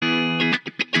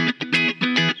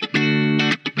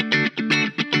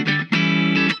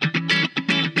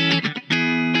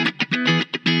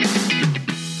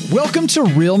Welcome to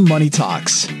Real Money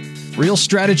Talks. Real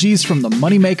strategies from the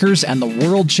moneymakers and the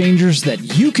world changers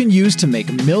that you can use to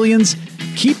make millions,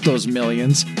 keep those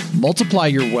millions, multiply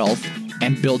your wealth,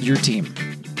 and build your team.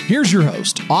 Here's your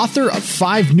host, author of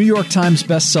 5 New York Times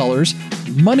bestsellers,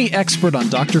 money expert on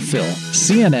Dr. Phil,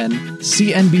 CNN,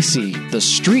 CNBC, The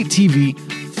Street TV,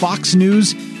 Fox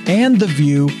News, and The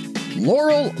View,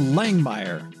 Loral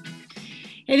Langemeier.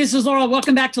 Hey, this is Loral.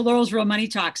 Welcome back to Loral's Real Money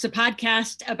Talks, a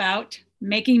podcast about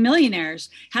making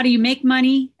millionaires. How do you make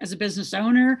money as a business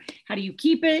owner? How do you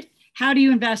keep it? How do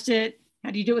you invest it? How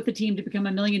do you do it with the team to become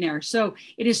a millionaire? So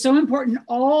it is so important.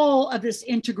 All of this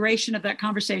integration of that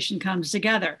conversation comes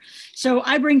together. So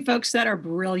I bring folks that are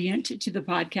brilliant to the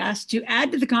podcast to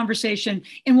add to the conversation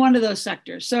in one of those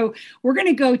sectors. So we're going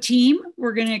to go team.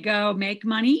 We're going to go make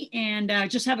money and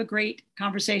just have a great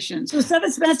conversation. So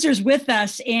Seven Spencer's with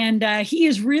us, and he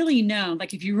is really known,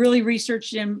 like if you really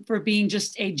researched him, for being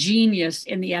just a genius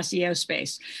in the SEO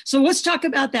space. So let's talk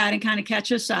about that and kind of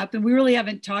catch us up. And we really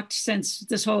haven't talked since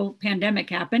this whole pandemic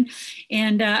happened.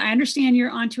 And I understand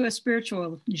you're onto a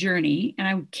spiritual journey, and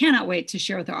I cannot wait to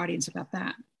share with our audience about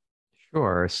that.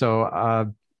 Sure.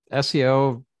 So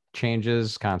SEO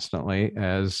changes constantly,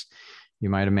 as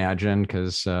you might imagine,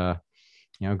 because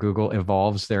Google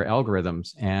evolves their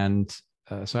algorithms. And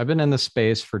so I've been in the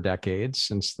space for decades,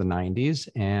 since the 90s,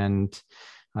 and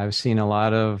I've seen a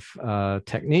lot of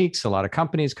techniques, a lot of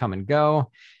companies come and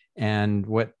go. And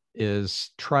what is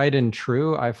tried and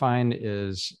true, I find,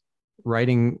 is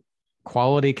writing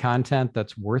quality content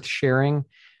that's worth sharing,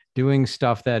 doing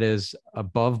stuff that is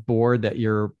above board that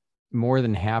you're more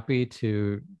than happy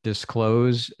to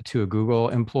disclose to a Google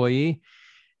employee,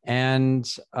 and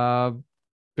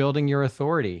building your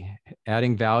authority,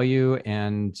 adding value,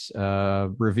 and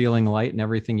revealing light in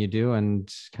everything you do,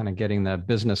 and kind of getting the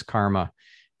business karma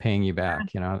paying you back.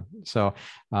 So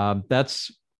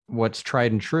that's what's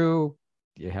tried and true.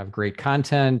 You have great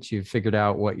content, you've figured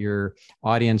out what your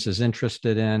audience is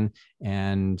interested in,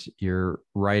 and you're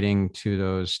writing to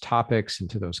those topics and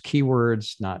to those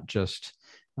keywords, not just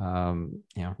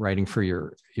writing for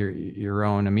your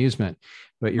own amusement,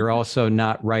 but you're also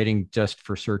not writing just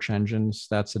for search engines.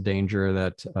 That's a danger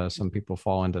that some people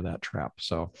fall into that trap.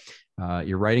 So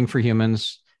you're writing for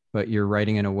humans, but you're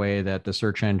writing in a way that the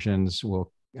search engines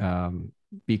will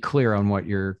be clear on what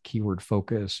your keyword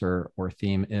focus or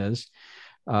theme is.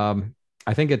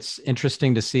 I think it's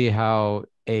interesting to see how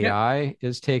AI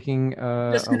is taking I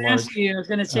was going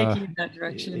to take you in that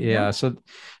direction. Yeah. So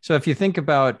if you think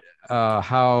about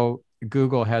how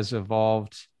Google has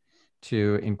evolved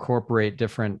to incorporate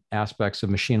different aspects of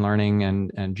machine learning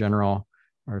and general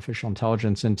artificial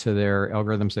intelligence into their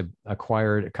algorithms, they've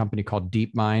acquired a company called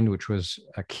DeepMind, which was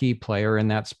a key player in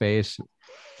that space.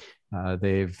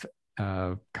 They've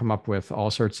come up with all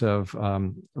sorts of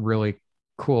really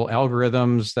cool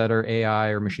algorithms that are AI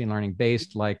or machine learning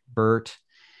based, like BERT.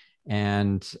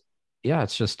 And yeah,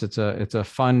 it's a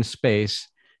fun space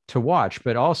to watch.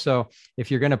 But also,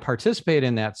 if you're going to participate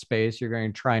in that space, you're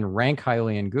going to try and rank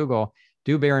highly in Google.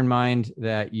 Do bear in mind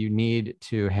that you need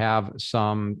to have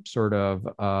some sort of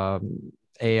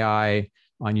AI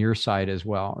on your side as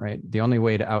well, right? The only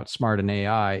way to outsmart an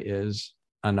AI is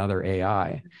another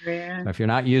AI. Yeah. So if you're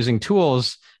not using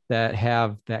tools that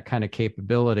have that kind of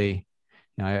capability,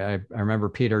 I remember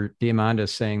Peter Diamandis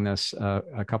saying this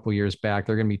a couple years back.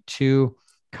 There are going to be 2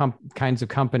 kinds of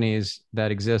companies that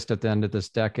exist at the end of this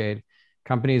decade: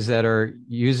 companies that are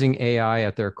using AI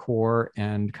at their core,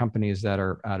 and companies that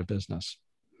are out of business.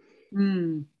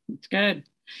 That's good.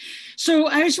 So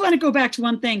I just want to go back to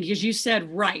one thing, because you said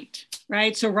right?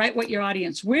 So write what your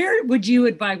audience. Where would you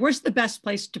advise? Where's the best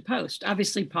place to post?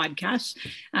 Obviously podcasts,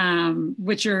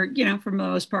 which are, for the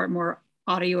most part, more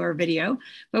audio or video,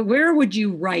 but where would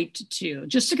you write to,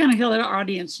 just to kind of let our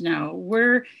audience know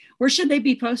where should they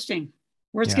be posting?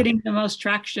 Where's getting the most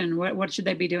traction? What should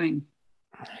they be doing?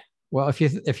 Well,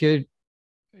 if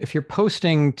you're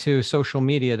posting to social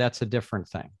media, that's a different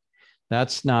thing.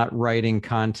 That's not writing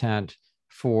content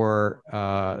for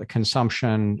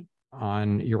consumption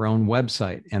on your own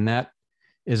website, and that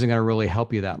isn't going to really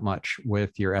help you that much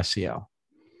with your SEO.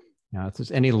 If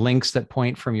there's any links that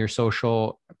point from your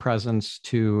social presence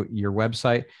to your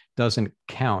website, doesn't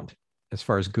count as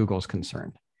far as Google's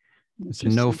concerned. It's a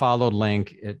no followed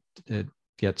link. It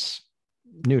gets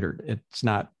neutered. It's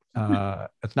not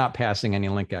passing any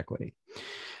link equity.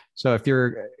 So if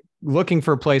you're looking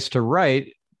for a place to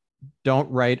write, don't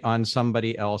write on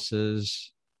somebody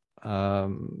else's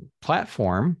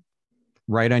platform.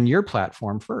 Write on your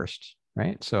platform first,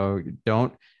 right? So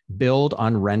don't build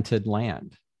on rented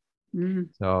land.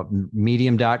 So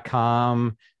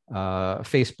medium.com,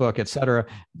 Facebook, et cetera,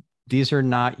 these are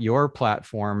not your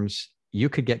platforms. You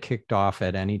could get kicked off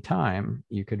at any time.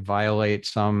 You could violate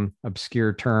some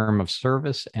obscure term of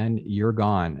service and you're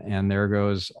gone. And there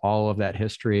goes all of that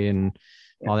history and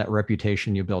all that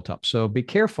reputation you built up. So be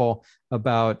careful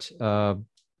about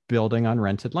building on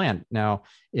rented land. Now,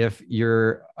 if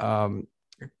you're,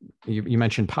 you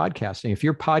mentioned podcasting. If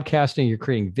you're podcasting, you're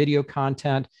creating video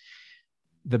content,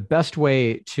 the best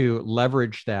way to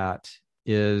leverage that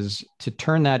is to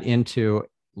turn that into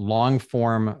long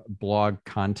form blog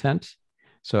content.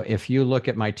 So if you look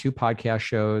at my 2 podcast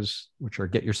shows, which are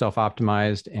Get Yourself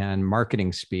Optimized and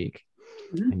Marketing Speak,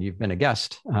 and you've been a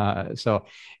guest. So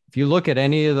if you look at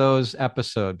any of those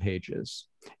episode pages,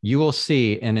 you will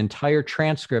see an entire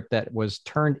transcript that was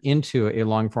turned into a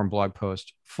long form blog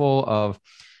post full of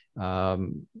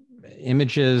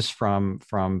images from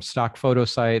stock photo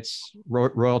sites,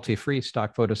 royalty-free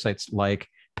stock photo sites like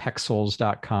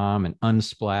Pexels.com and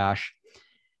Unsplash.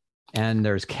 And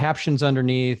there's captions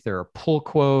underneath. There are pull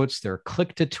quotes. There are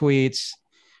click to tweets.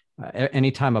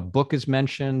 Anytime a book is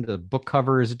mentioned, the book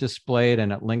cover is displayed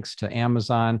and it links to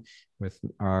Amazon with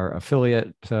our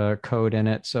affiliate code in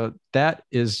it. So that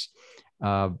is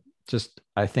just,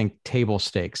 I think, table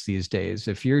stakes these days.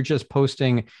 If you're just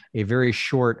posting a very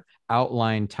short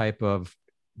outline type of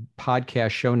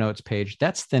podcast show notes page,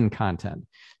 that's thin content.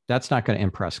 That's not going to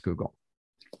impress Google.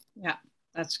 Yeah,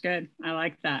 that's good. I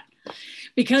like that.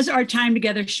 Because our time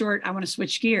together is short, I want to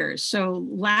switch gears. So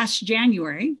last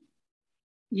January,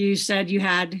 you said you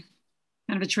had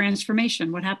kind of a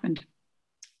transformation. What happened?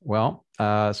 Well,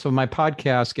 so my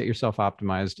podcast, Get Yourself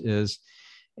Optimized, is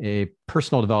a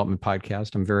personal development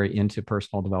podcast. I'm very into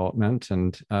personal development,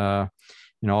 and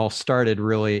all started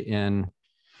really in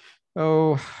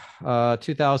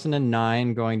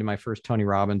 2009, going to my first Tony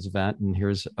Robbins event, and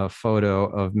here's a photo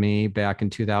of me back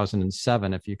in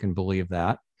 2007, if you can believe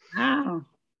that. Wow,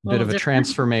 bit of a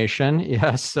transformation,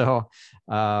 yes. So,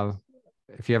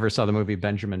 if you ever saw the movie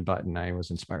Benjamin Button, I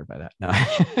was inspired by that. No.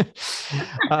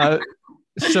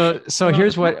 So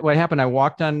here's what happened. I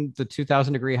walked on the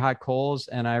 2,000-degree hot coals,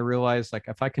 and I realized, like,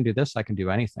 if I can do this, I can do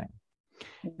anything.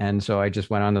 And so I just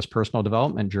went on this personal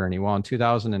development journey. Well, in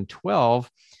 2012,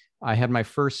 I had my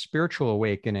first spiritual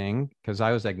awakening because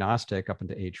I was agnostic up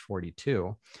until age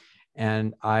 42.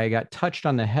 And I got touched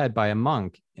on the head by a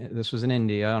monk. This was in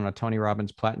India on a Tony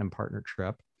Robbins Platinum Partner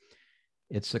trip.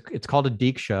 It's called a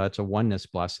Diksha. It's a oneness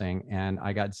blessing. And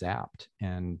I got zapped,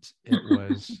 and it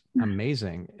was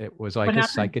amazing. It was like a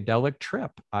psychedelic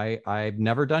trip. I've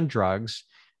never done drugs,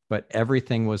 but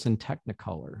everything was in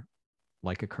Technicolor,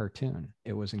 like a cartoon.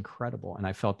 It was incredible. And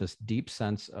I felt this deep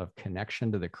sense of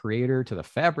connection to the creator, to the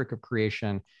fabric of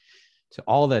creation, to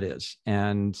all that is.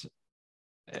 And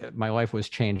my life was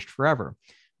changed forever.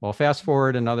 Well, fast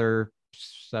forward another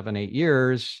 7-8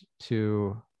 years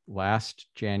to last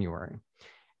January.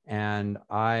 And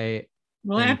I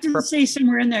have to say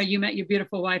somewhere in there, you met your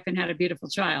beautiful wife and had a beautiful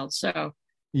child. So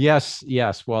yes.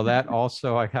 Well, that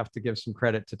also, I have to give some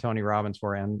credit to Tony Robbins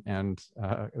for, and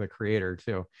the creator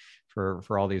too,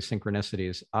 for all these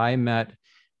synchronicities. I met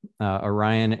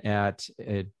Orion at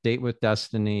a Date with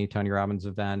Destiny, Tony Robbins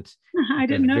event. I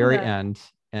didn't know very that. End.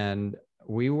 And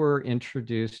we were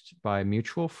introduced by a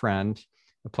mutual friend,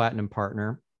 a platinum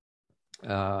partner.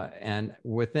 And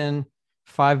within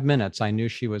 5 minutes, I knew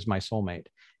she was my soulmate.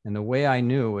 And the way I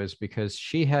knew was because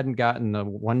she hadn't gotten the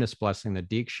oneness blessing, the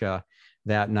Diksha,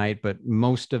 that night, but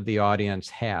most of the audience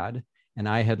had. And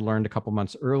I had learned a couple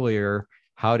months earlier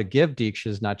how to give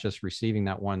Dikshas, not just receiving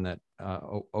that one that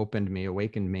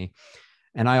awakened me.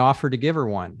 And I offered to give her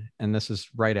one. And this is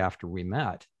right after we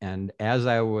met. And as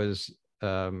I was,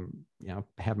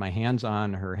 had my hands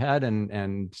on her head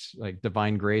and like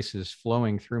divine grace is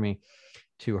flowing through me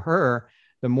to her,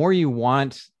 the more you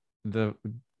want the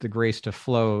grace to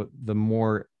flow, the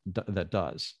more that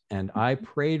does. And I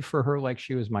prayed for her like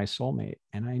she was my soulmate.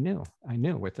 And I knew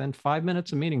within 5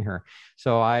 minutes of meeting her.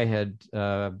 So I had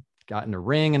gotten a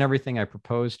ring and everything. I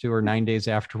proposed to her 9 days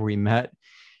after we met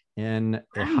in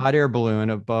a hot air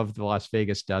balloon above the Las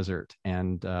Vegas desert.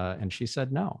 And she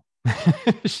said no.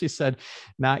 She said,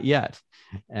 not yet.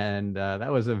 And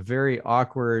that was a very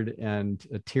awkward and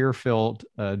a tear-filled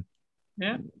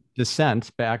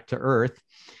descent back to earth.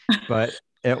 But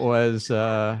it was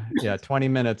 20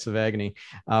 minutes of agony.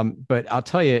 But I'll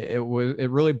tell you, it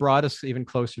really brought us even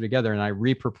closer together. And I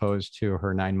re-proposed to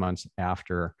her 9 months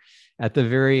after, at the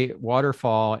very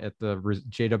waterfall at the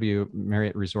JW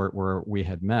Marriott Resort where we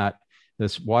had met.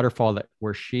 This waterfall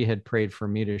where she had prayed for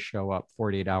me to show up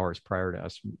 48 hours prior to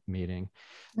us meeting.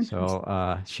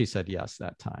 So she said yes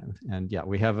that time. And yeah,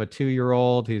 we have a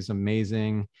 2-year-old. He's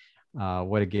amazing.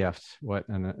 what a gift.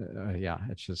 Yeah,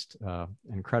 it's just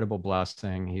incredible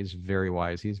blessing. He's very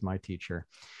wise. He's my teacher.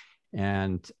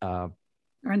 And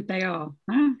aren't they all?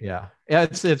 Huh? yeah, yeah,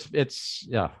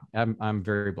 I'm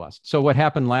very blessed. So what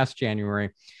happened last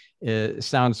January, it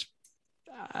sounds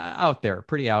out there,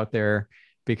 pretty out there,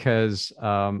 because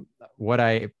what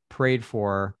I prayed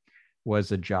for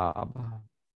was a job.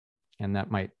 And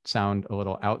that might sound a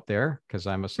little out there because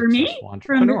I'm a successful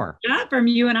entrepreneur. From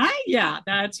you and I, yeah,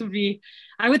 that would be.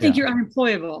 I would think you're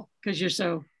unemployable because you're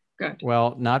so good.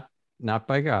 Well, not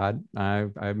by God.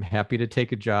 I'm happy to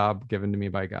take a job given to me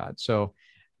by God. So,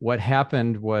 what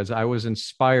happened was I was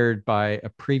inspired by a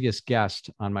previous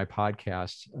guest on my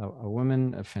podcast, a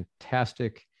woman, a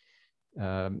fantastic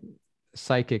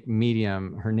psychic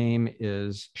medium. Her name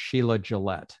is Sheila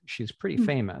Gillette. She's pretty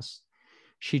famous.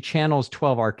 She channels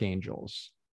 12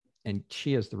 archangels, and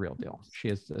she is the real deal. She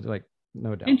is, like,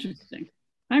 no doubt. Interesting.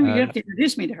 I mean, you have to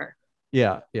introduce me to her.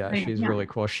 Yeah, she's really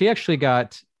cool. She actually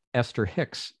got Esther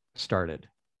Hicks started.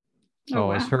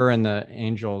 So it's her and the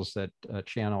angels that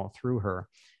channel through her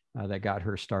that got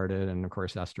her started. And of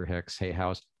course, Esther Hicks, Hay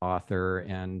House author,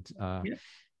 and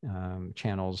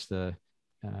channels the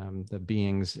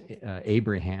beings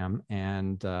Abraham.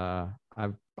 And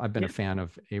I've been a fan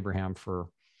of Abraham for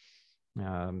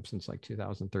since like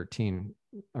 2013.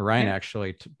 Orion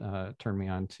actually turned me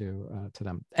on to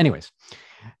them. Anyways,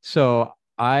 so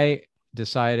I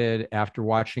decided after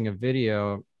watching a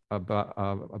video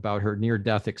about her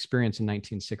near-death experience in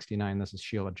 1969. This is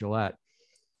Sheila Gillette.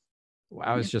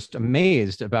 I was just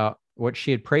amazed about what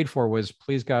she had prayed for was,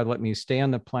 please God, let me stay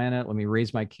on the planet. Let me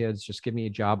raise my kids. Just give me a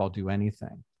job. I'll do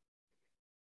anything.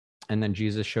 And then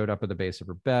Jesus showed up at the base of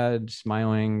her bed,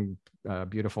 smiling,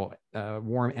 beautiful,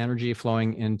 warm energy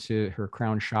flowing into her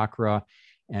crown chakra.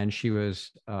 And she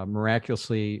was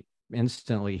miraculously,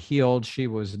 instantly healed. She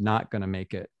was not going to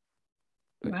make it.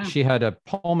 Wow. She had a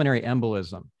pulmonary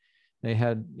embolism. They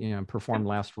had, performed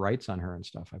last rites on her and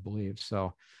stuff, I believe.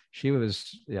 So she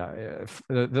was,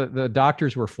 the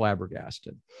doctors were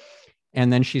flabbergasted.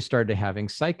 And then she started having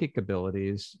psychic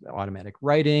abilities, automatic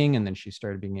writing, and then she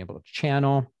started being able to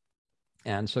channel.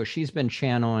 And so she's been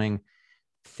channeling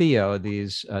Theo,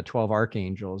 these 12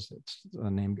 archangels, that's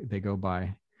the name they go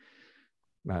by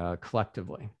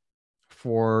collectively,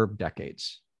 for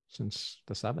decades, since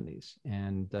the 70s.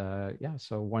 And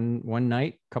so one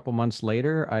night, a couple months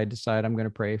later, I decided I'm going to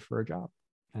pray for a job.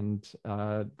 And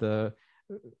the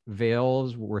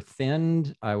veils were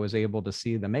thinned. I was able to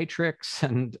see the matrix,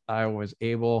 and I was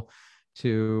able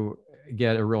to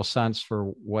get a real sense for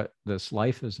what this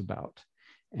life is about.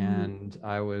 And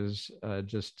I was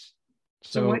just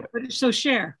so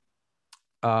share.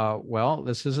 Well,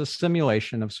 this is a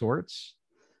simulation of sorts,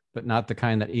 but not the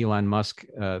kind that Elon Musk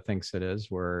thinks it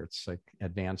is, where it's like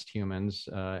advanced humans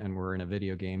and we're in a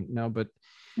video game. No, but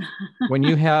when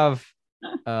you have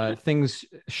things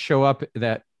show up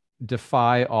that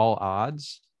defy all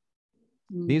odds,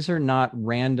 these are not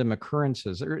random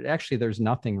occurrences. Actually, there's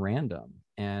nothing random.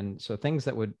 And so things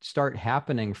that would start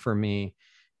happening for me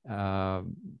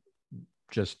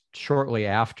just shortly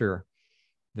after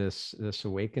this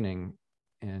awakening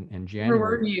in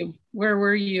January. Where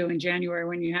were you in January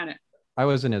when you had it? I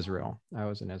was in Israel.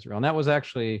 And that was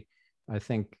actually, I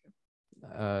think,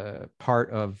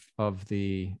 part of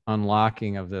the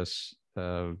unlocking of this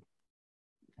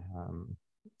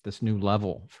this new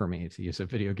level for me, to use a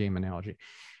video game analogy,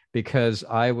 because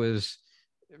I was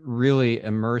really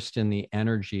immersed in the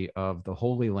energy of the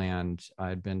Holy Land.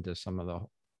 I'd been to some of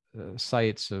the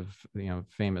sites of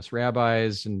famous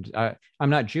rabbis, and I'm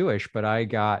not Jewish, but I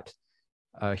got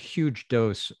a huge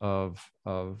dose of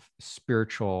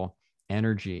spiritual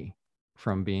energy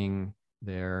from being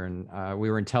there. And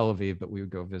we were in Tel Aviv, but we would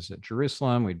go visit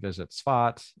Jerusalem, we'd visit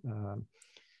Tzfat,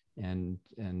 and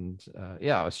it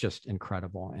was just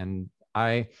incredible. And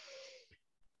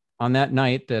on that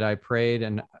night that I prayed,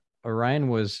 and Orion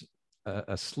was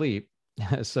asleep,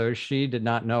 so she did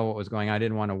not know what was going on. I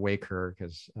didn't want to wake her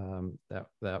because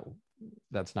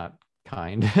that's not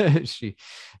kind. She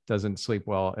doesn't sleep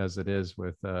well as it is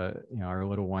with our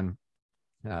little one,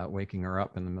 waking her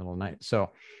up in the middle of the night. So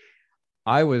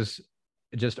I was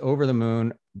just over the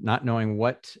moon, not knowing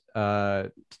what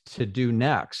to do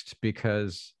next,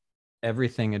 because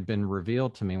everything had been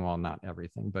revealed to me. Well, not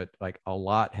everything, but like a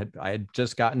lot I had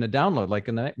just gotten a download, like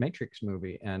in the Matrix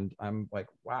movie. And I'm like,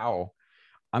 wow,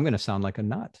 I'm going to sound like a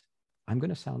nut.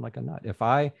 If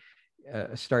I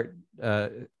start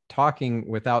talking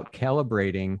without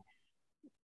calibrating,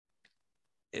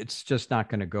 it's just not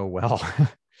going to go well.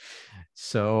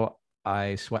 So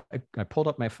I pulled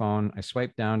up my phone, I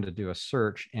swiped down to do a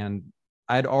search, and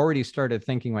I'd already started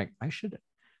thinking like, I should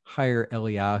hire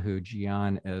Eliyahu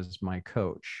Gian as my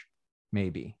coach.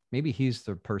 Maybe he's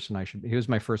the person he was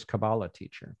my first Kabbalah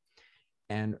teacher.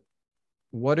 And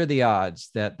what are the odds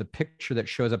that the picture that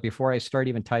shows up before I start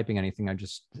even typing anything, I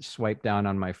just swipe down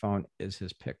on my phone, is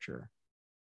his picture.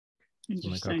 So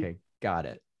I'm like, okay, got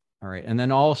it. All right. And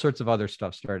then all sorts of other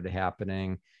stuff started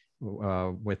happening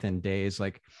within days.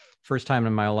 Like, first time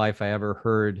in my life I ever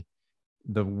heard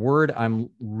the word I'm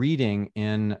reading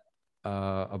in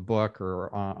a book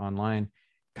or online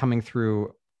coming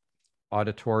through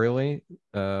auditorially.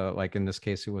 Like in this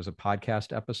case, it was a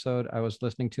podcast episode I was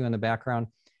listening to in the background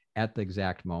at the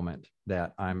exact moment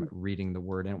that I'm reading the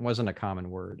word. And it wasn't a common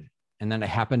word. And then it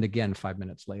happened again 5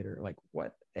 minutes later. Like,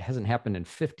 what? It hasn't happened in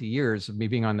 50 years of me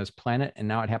being on this planet. And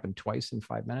now it happened twice in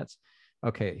 5 minutes.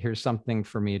 Okay, here's something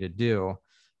for me to do.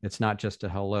 It's not just a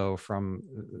hello from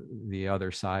the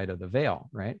other side of the veil,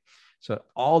 right? So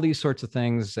all these sorts of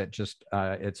things that just,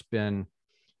 it's been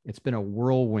a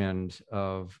whirlwind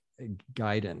of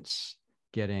guidance,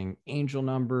 getting angel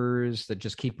numbers that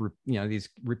just keep, these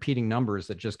repeating numbers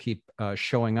that just keep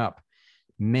showing up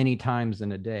many times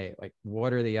in a day. Like,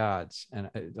 what are the odds? And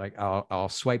like, I'll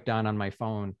swipe down on my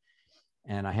phone,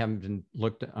 and I haven't been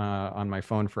looked on my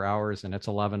phone for hours, and it's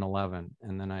 11:11.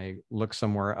 And then I look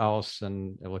somewhere else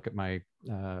and I look at my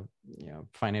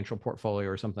financial portfolio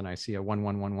or something. I see a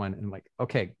 1111, and I'm like,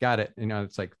 okay, got it.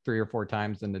 It's like 3 or 4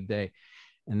 times in the day.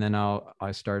 And then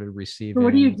I started receiving. So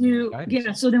what do you do? Guidance.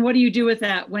 Yeah. So then what do you do with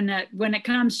that when it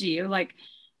comes to you? Like,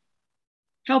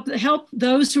 help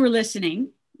those who are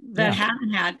listening that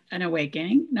haven't had an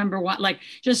awakening. Number one, like,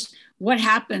 just what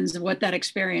happens, what that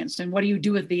experience, and what do you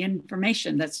do with the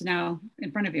information that's now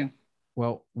in front of you?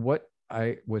 Well, what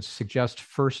I would suggest,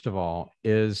 first of all,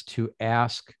 is to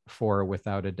ask for a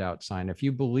without a doubt sign. If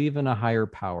you believe in a higher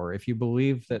power, if you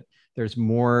believe that there's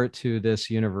more to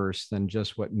this universe than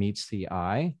just what meets the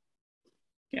eye,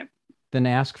 then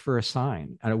ask for a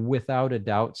sign, a without a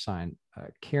doubt sign.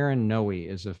 Karen Noe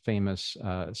is a famous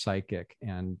psychic,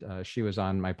 and she was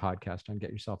on my podcast on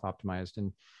Get Yourself Optimized,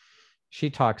 and she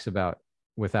talks about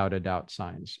without a doubt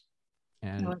signs.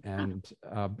 And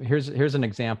here's an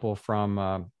example from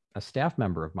a staff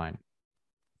member of mine.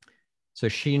 So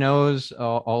she knows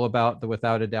all about the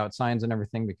without a doubt signs and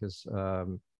everything, because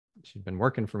she'd been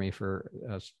working for me for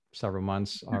several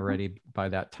months already by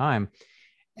that time.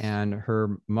 And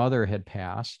her mother had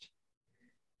passed.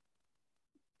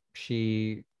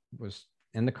 She was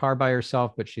in the car by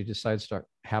herself, but she decided to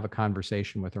have a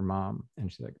conversation with her mom. And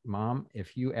she's like, Mom,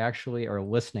 if you actually are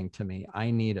listening to me,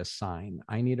 I need a sign.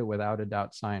 I need a without a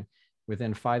doubt sign.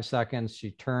 Within 5 seconds,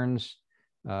 she turns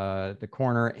the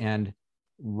corner, and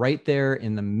right there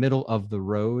in the middle of the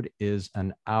road is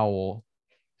an owl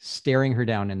staring her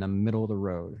down in the middle of the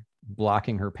road,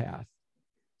 blocking her path.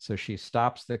 So she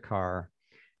stops the car,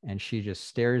 and she just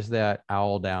stares that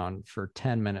owl down for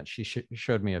 10 minutes. She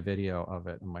showed me a video of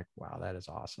it. I'm like, wow, that is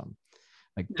awesome.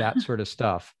 Like, that sort of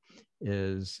stuff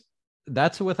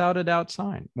that's a without a doubt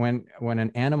sign. When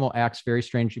an animal acts very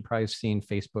strange, you've probably seen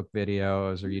Facebook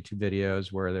videos or YouTube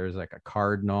videos where there's like a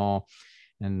cardinal,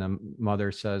 and the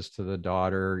mother says to the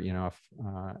daughter, if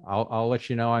I'll let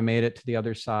you know I made it to the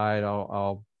other side.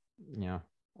 I'll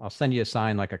send you a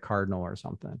sign like a cardinal or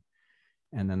something.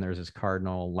 And then there's this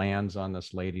cardinal lands on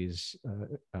this lady's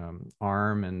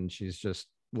arm, and she's just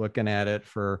looking at it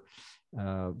for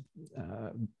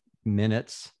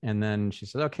minutes. And then she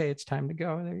says, okay, it's time to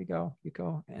go. There you go. You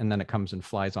go. And then it comes and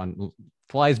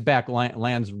flies back,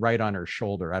 lands right on her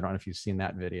shoulder. I don't know if you've seen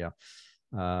that video.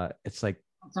 It's like,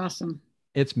 that's awesome.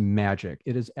 It's magic.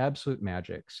 It is absolute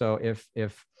magic. So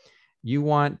if you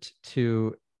want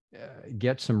to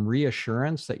get some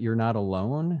reassurance that you're not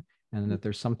alone, and that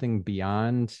there's something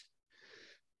beyond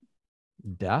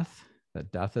death,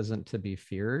 that death isn't to be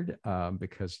feared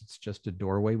because it's just a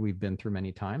doorway we've been through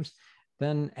many times,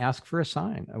 then ask for a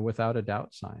sign, a without a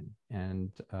doubt sign,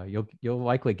 and you'll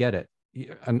likely get it.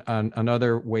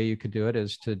 Another way you could do it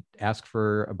is to ask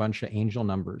for a bunch of angel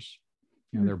numbers.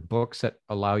 There are books that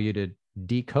allow you to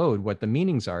decode what the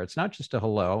meanings are. It's not just a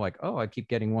hello, like, oh, I keep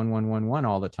getting 1111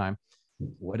 all the time.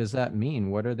 What does that mean?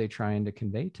 What are they trying to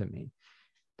convey to me?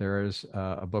 There's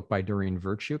a book by Doreen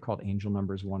Virtue called Angel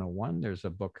Numbers 101. There's a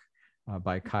book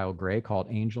by Kyle Gray called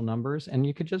Angel Numbers. And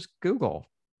you could just Google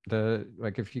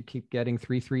if you keep getting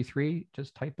 333,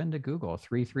 just type into Google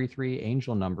 333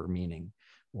 angel number meaning,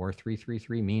 or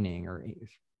 333 meaning, or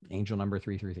angel number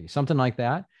 333, something like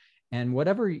that. And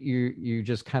whatever you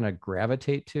just kind of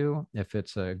gravitate to, if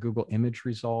it's a Google image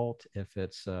result, if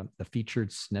it's a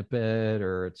featured snippet,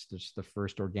 or it's just the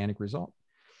first organic result,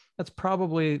 that's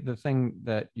probably the thing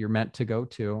that you're meant to go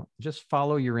to. Just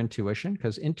follow your intuition,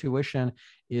 because intuition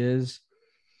is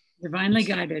Divinely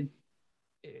guided.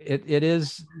 It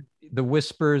is the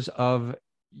whispers of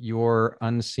your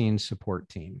unseen support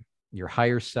team, your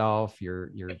higher self,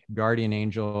 your guardian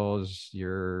angels,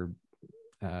 your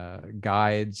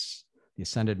guides, the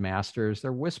ascended masters.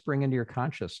 They're whispering into your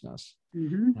consciousness.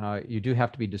 You do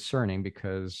have to be discerning,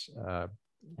 because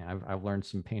I've learned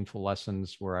some painful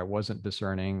lessons where I wasn't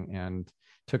discerning and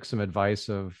took some advice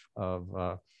of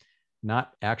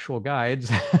not actual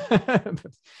guides, but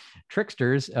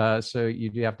tricksters. So you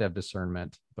do have to have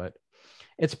discernment, but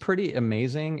it's pretty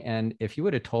amazing. And if you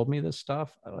would have told me this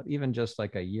stuff, even just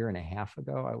like a year and a half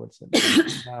ago, I would say,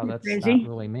 no, that's not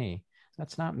really me.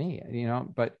 That's not me,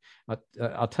 but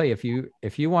I'll tell you,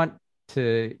 if you want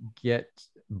to get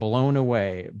blown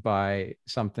away by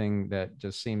something that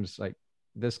just seems like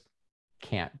this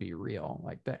can't be real,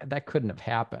 like that couldn't have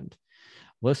happened,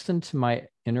 listen to my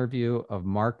interview of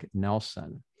Mark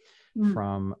Nelson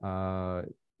from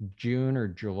June or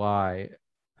July.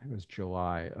 It was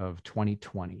July of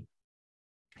 2020.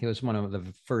 He was one of the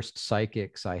first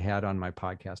psychics I had on my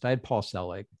podcast. I had Paul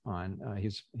Selig on.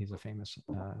 He's a famous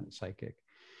psychic.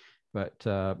 But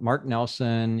Mark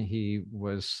Nelson, he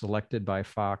was selected by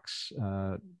Fox,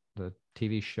 the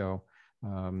TV show,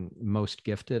 Most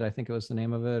Gifted, I think it was the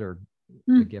name of it, or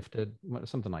The Gifted,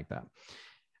 something like that.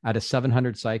 Out of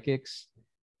 700 psychics,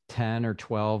 10 or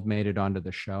 12 made it onto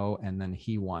the show, and then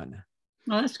he won.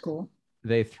 Oh, that's cool.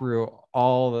 They threw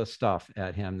all the stuff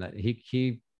at him that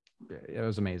it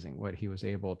was amazing what he was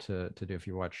able to do, if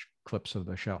you watch clips of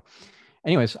the show.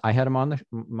 Anyways, I had him on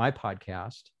my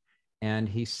podcast, and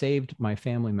he saved my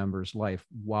family member's life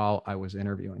while I was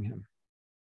interviewing him.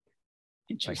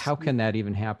 Like, how can that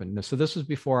even happen? So this was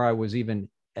before I was even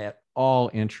at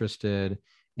all interested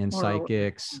in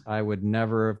psychics. I would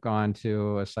never have gone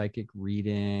to a psychic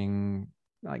reading,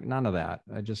 like none of that.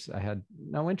 I had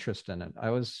no interest in it.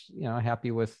 I was,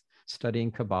 happy with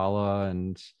studying Kabbalah,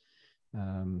 and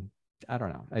I don't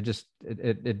know.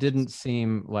 It didn't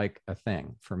seem like a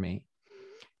thing for me.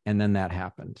 And then that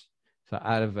happened. So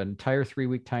out of an entire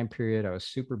 3-week time period, I was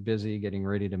super busy getting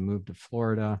ready to move to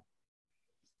Florida.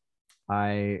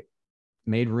 I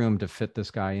made room to fit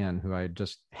this guy in, who I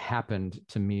just happened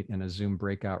to meet in a Zoom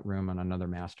breakout room on another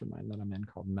mastermind that I'm in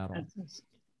called Metal.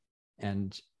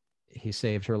 And he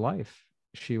saved her life.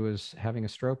 She was having a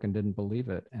stroke and didn't believe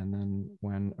it. And then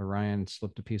when Orion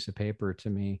slipped a piece of paper to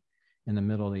me in the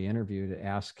middle of the interview to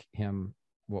ask him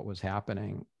what was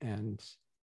happening, and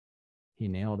he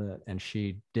nailed it. And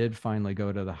she did finally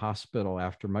go to the hospital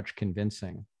after much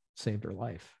convincing, saved her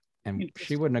life. And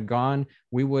she wouldn't have gone.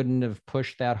 We wouldn't have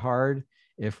pushed that hard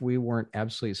if we weren't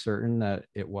absolutely certain that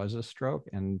it was a stroke.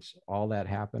 And all that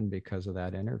happened because of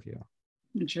that interview.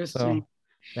 Interesting. So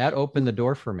that opened the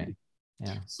door for me.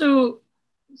 Yeah. So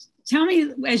tell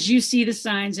me, as you see the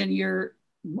signs, and you're,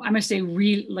 I must say,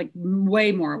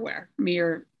 way more aware. I mean,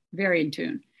 you're very in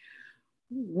tune.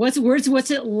 What's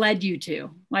it led you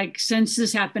to? Like, since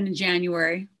this happened in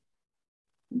January,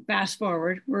 fast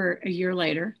forward, we're a year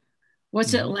later.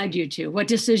 What's it led you to? What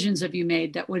decisions have you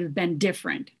made that would have been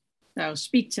different? So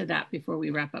speak to that before we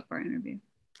wrap up our interview.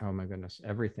 Oh my goodness.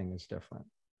 Everything is different.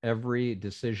 Every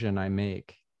decision I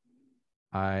make,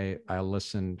 I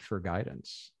listen for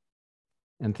guidance,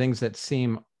 and things that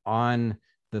seem on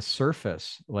the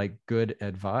surface like good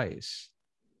advice.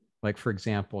 Like, for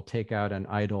example, take out an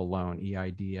EIDL loan,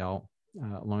 EIDL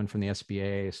loan from the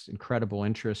SBA. It's incredible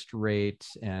interest rate,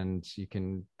 and you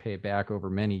can pay it back over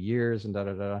many years, and I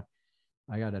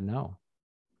got to know.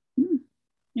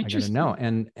 I got to know.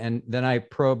 And then I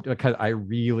probed, because I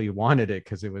really wanted it,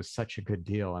 because it was such a good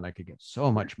deal and I could get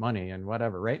so much money and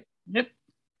whatever. Right. Yep.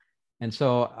 And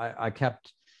so I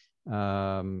kept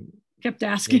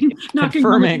asking,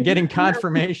 confirming, getting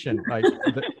confirmation. Like,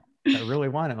 I really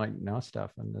want it. Like, no,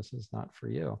 Stefan, this is not for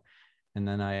you. And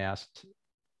then I asked,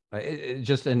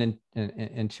 just an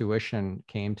intuition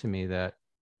came to me that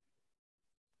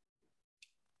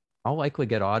I'll likely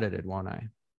get audited, won't I?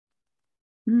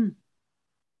 And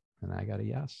I got a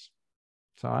yes.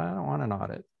 So I don't want an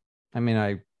audit. I mean,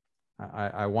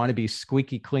 I want to be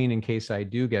squeaky clean in case I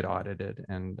do get audited.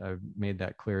 And I've made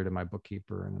that clear to my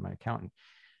bookkeeper and my accountant.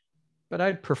 But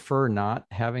I'd prefer not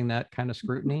having that kind of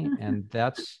scrutiny. And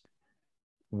that's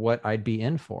what I'd be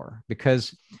in for.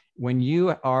 Because when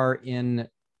you are in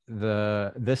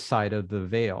this side of the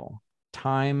veil,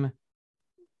 time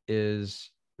is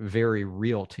very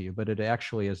real to you, but it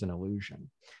actually is an illusion.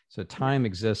 So time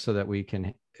exists so that we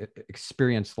can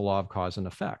experience the law of cause and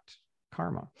effect,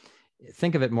 karma.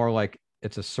 Think of it more like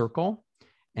it's a circle,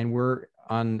 and we're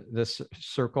on this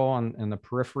circle on in the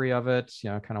periphery of it,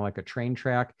 kind of like a train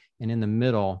track. And in the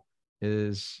middle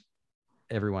is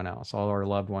everyone else, all our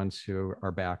loved ones who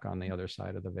are back on the other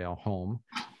side of the veil home,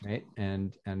 right?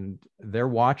 And they're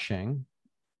watching,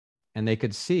 and they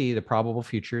could see the probable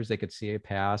futures. They could see a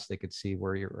past. They could see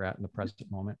where you're at in the present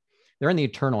moment. They're in the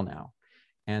eternal now.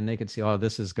 And they could see, oh,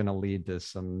 this is going to lead to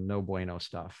some no bueno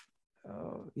stuff.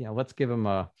 Let's give them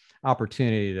a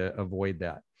opportunity to avoid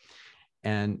that.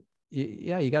 And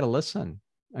you got to listen.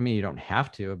 I mean, you don't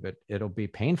have to, but it'll be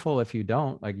painful if you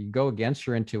don't. Like, you go against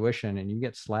your intuition and you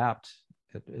get slapped.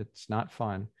 It's not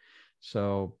fun.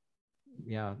 So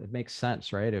yeah, it makes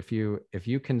sense, right? If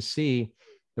you can see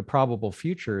the probable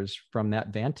futures from that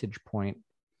vantage point,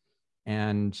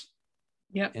 and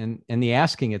the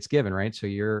asking it's given, right? So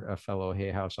you're a fellow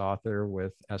Hay House author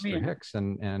with Esther Hicks,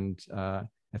 and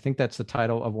I think that's the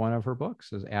title of one of her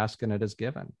books, is Ask and It Is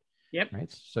Given. Yep.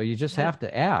 Right. So you just have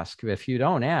to ask. If you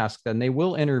don't ask, then they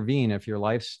will intervene if your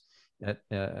life's at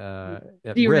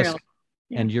risk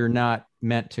and you're not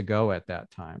meant to go at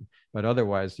that time. But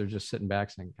otherwise, they're just sitting back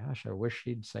saying, gosh, I wish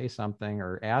he'd say something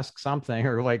or ask something,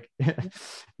 or like,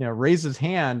 raise his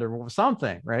hand or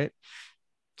something. Right.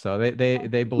 So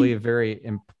they believe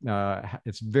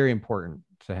it's very important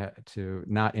to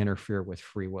not interfere with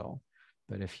free will.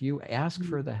 But if you ask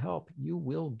for the help, you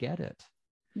will get it.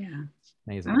 Yeah.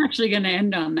 Amazing. I'm actually going to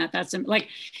end on that. That's like,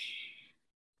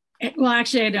 well,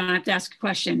 actually, I don't have to ask a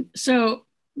question. So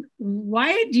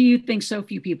why do you think so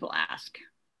few people ask?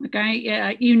 Like,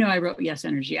 I wrote Yes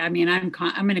Energy. I mean,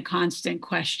 I'm in a constant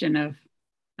question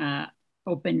of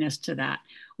openness to that.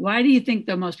 Why do you think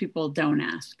that most people don't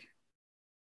ask?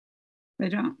 They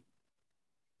don't.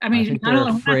 I mean, I think they're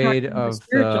afraid of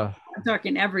I'm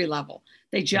talking every level.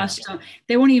 They just don't.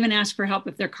 They won't even ask for help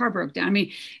if their car broke down. I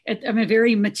mean,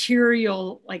 very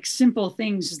material, like simple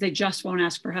things. They just won't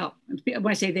ask for help. When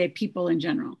I say they, people in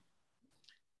general.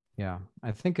 Yeah,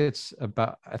 I think it's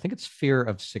fear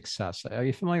of success. Are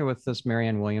you familiar with this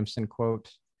Marianne Williamson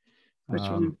quote? Which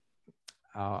one?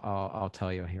 I'll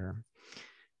tell you here.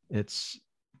 It's,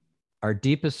 our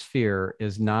deepest fear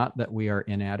is not that we are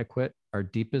inadequate. Our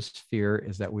deepest fear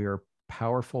is that we are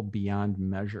powerful beyond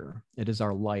measure. It is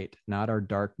our light, not our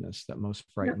darkness, that most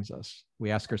frightens us.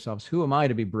 We ask ourselves, who am I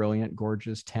to be brilliant,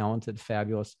 gorgeous, talented,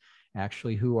 fabulous?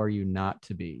 Actually, who are you not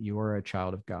to be? You are a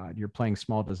child of God. Your playing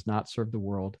small does not serve the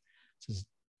world.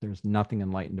 There's nothing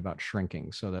enlightened about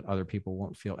shrinking so that other people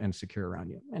won't feel insecure around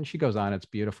you. And she goes on. It's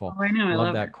beautiful. Oh, I know. I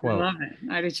love that quote. I love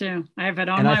it. I do too. I have it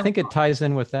on. And I think it ties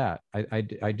in with that. I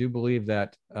do believe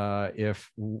that if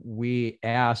we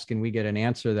ask and we get an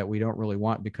answer that we don't really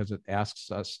want because it asks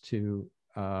us to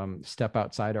step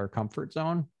outside our comfort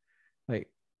zone, like,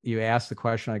 you ask the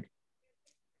question, like,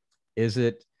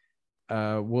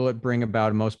 will it bring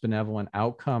about a most benevolent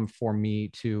outcome for me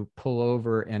to pull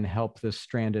over and help this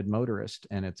stranded motorist?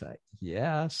 And it's like,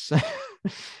 yes.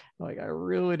 Like, I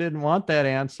really didn't want that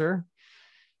answer.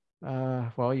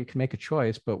 Well, you can make a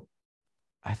choice, but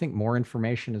I think more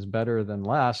information is better than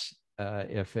less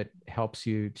if it helps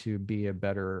you to be a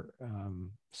better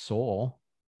soul,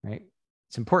 right?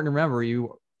 It's important to remember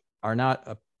you are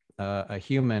not a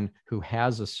human who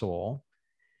has a soul.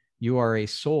 You are a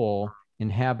soul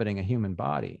inhabiting a human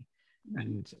body.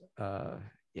 And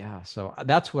so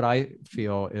that's what I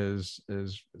feel is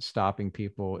stopping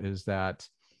people, is that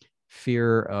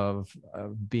fear of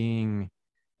being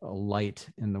a light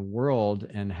in the world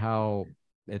and how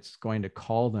it's going to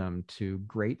call them to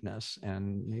greatness,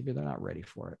 and maybe they're not ready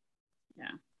for it.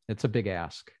 Yeah, it's a big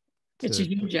ask. It's a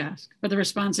huge ask, but the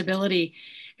responsibility,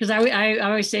 because I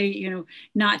always say,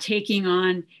 not taking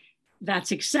on that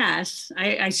success,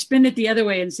 I spin it the other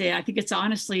way and say, I think it's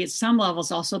honestly, at some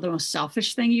levels, also the most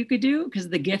selfish thing you could do, because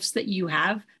the gifts that you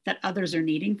have that others are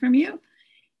needing from you,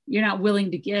 you're not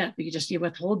willing to give, you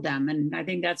withhold them. And I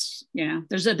think that's,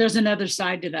 there's another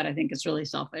side to that. I think it's really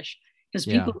selfish, because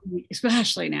people,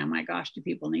 especially now, my gosh, do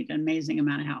people need an amazing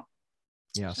amount of help.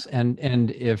 Yes. And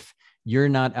if you're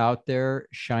not out there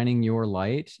shining your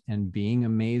light and being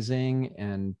amazing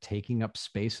and taking up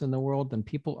space in the world, then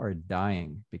people are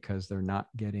dying because they're not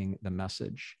getting the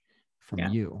message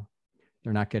from you.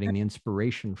 They're not getting the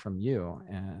inspiration from you.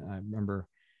 And I remember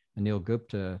Anil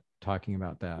Gupta talking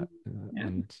about that.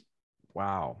 And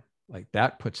wow, like,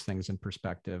 that puts things in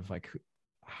perspective. Like,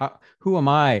 who am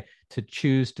I to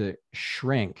choose to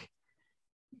shrink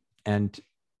and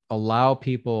allow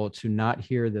people to not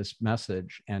hear this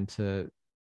message and to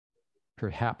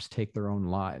perhaps take their own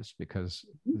lives because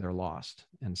they're lost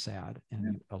and sad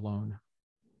and alone.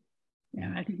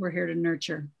 Yeah, I think we're here to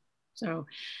nurture. So,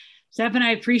 Stephan,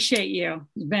 I appreciate you.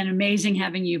 It's been amazing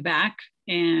having you back,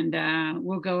 and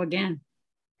we'll go again.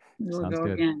 We'll Sounds go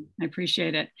good. again. I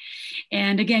appreciate it.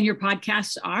 And again, your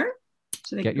podcasts are?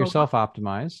 So they Get can go- Yourself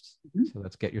Optimized. Mhm. So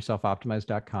that's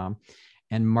getyourselfoptimized.com,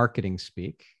 and Marketing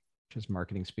Speak, which is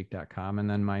marketingspeak.com. And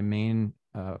then my main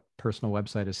personal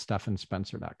website is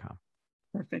stephanspencer.com.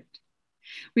 Perfect.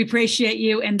 We appreciate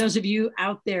you. And those of you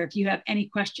out there, if you have any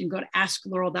question, go to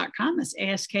askloral.com. That's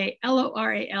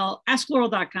ASKLORAL,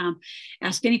 askloral.com.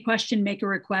 Ask any question, make a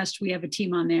request. We have a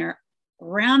team on there.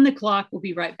 Around the clock, we'll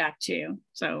be right back to you.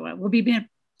 So we'll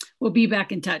be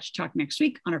back in touch. Talk next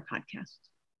week on our podcast.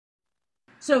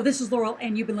 So this is Laurel,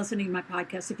 and you've been listening to my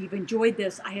podcast. If you've enjoyed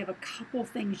this, I have a couple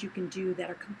things you can do that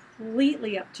are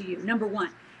completely up to you. Number one,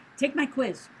 take my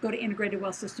quiz. Go to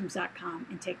integratedwealthsystems.com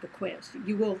and take the quiz.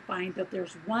 You will find that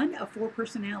there's one of 4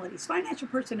 personalities, financial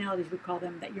personalities we call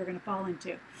them, that you're going to fall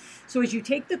into. So as you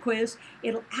take the quiz,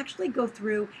 it'll actually go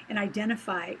through and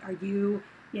identify, are you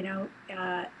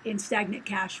in stagnant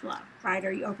cash flow, right?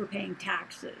 Are you overpaying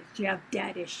taxes? Do you have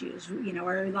debt issues? Are you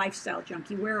a lifestyle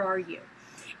junkie? Where are you?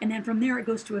 And then from there, it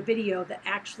goes to a video that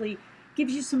actually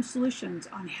gives you some solutions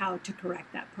on how to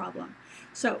correct that problem.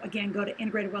 So again, go to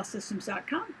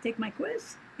integratedwealthsystems.com, take my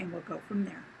quiz, and we'll go from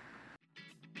there.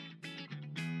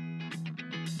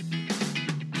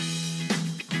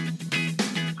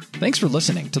 Thanks for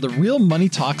listening to the Real Money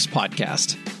Talks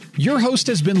podcast. Your host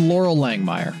has been Laurel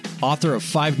Langmeyer, author of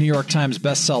 5 New York Times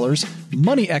bestsellers,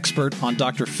 money expert on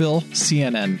Dr. Phil,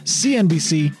 CNN,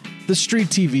 CNBC, The Street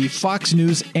TV, Fox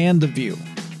News, and The View.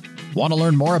 Want to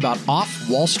learn more about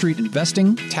off-Wall Street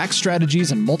investing, tax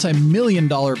strategies, and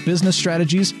multi-million-dollar business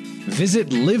strategies? Visit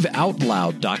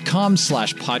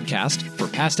liveoutloud.com/podcast for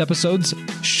past episodes,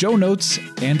 show notes,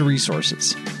 and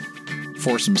resources.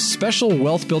 For some special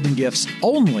wealth-building gifts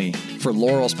only for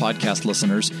Laurel's podcast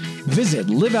listeners, visit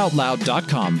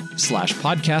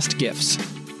liveoutloud.com/podcast gifts.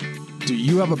 Do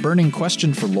you have a burning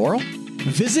question for Laurel?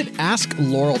 Visit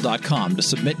asklaurel.com to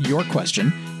submit your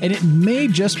question, and it may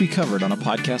just be covered on a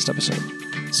podcast episode.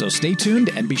 So stay tuned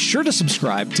and be sure to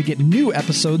subscribe to get new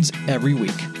episodes every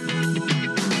week.